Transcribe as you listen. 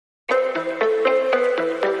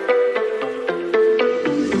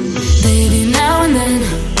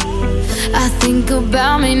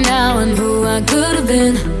about me now and who I could have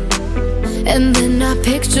been. And then I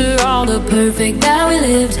picture all the perfect that we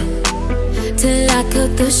lived, till I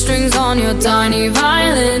cut the strings on your tiny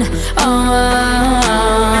violin.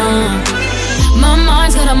 My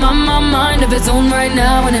mind's got a mind of its own right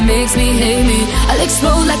now, and it makes me hate me. I'll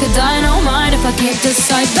explode like a dynamite if I can't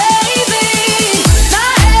decide, baby.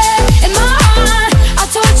 My head and my heart are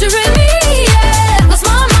torturing me, yeah. Lost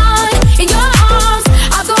my mind in your arms,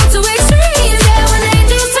 I go to extremes, yeah. When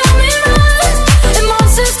angels tell me run and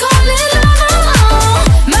monsters call it love.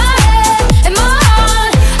 My head and my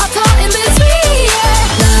heart are caught in between, yeah.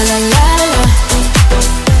 La la la la,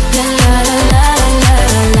 la la la la la la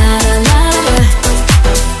la la la,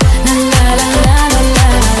 la la la la la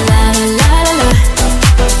la la la la,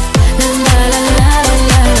 la la la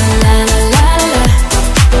la la la la la.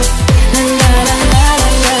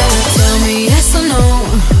 Tell me yes or no,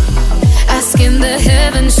 asking the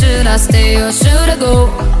heavens, should I stay or should I go?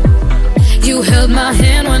 You held my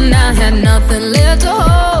hand when I had nothing left to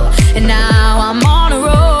hold, and now I'm on a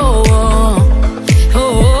roll.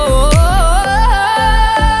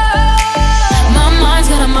 My mind's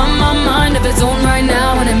got a mind of its own right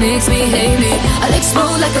now, and it makes me hate me. I'll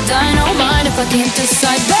explode like a dynamite if I can't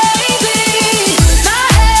decide, baby. My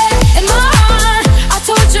head and my heart are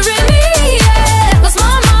torturing me, yeah. Lost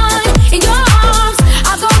my mind in your arms,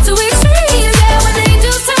 I go to extremes, yeah. When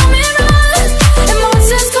angels tell me run and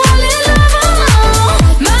monsters call it love.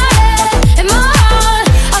 My head and my heart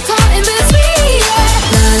are caught in between, yeah.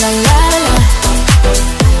 La la la la,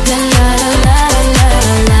 la la la la la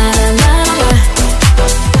la la la,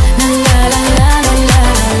 la la la la la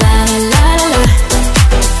la la la la,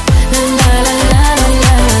 la la la la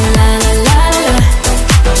la la.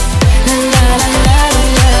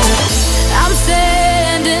 I'm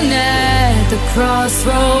standing at the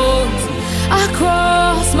crossroads, I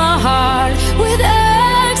cross my heart with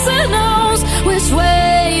X and O's. Which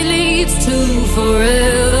way leads to forever?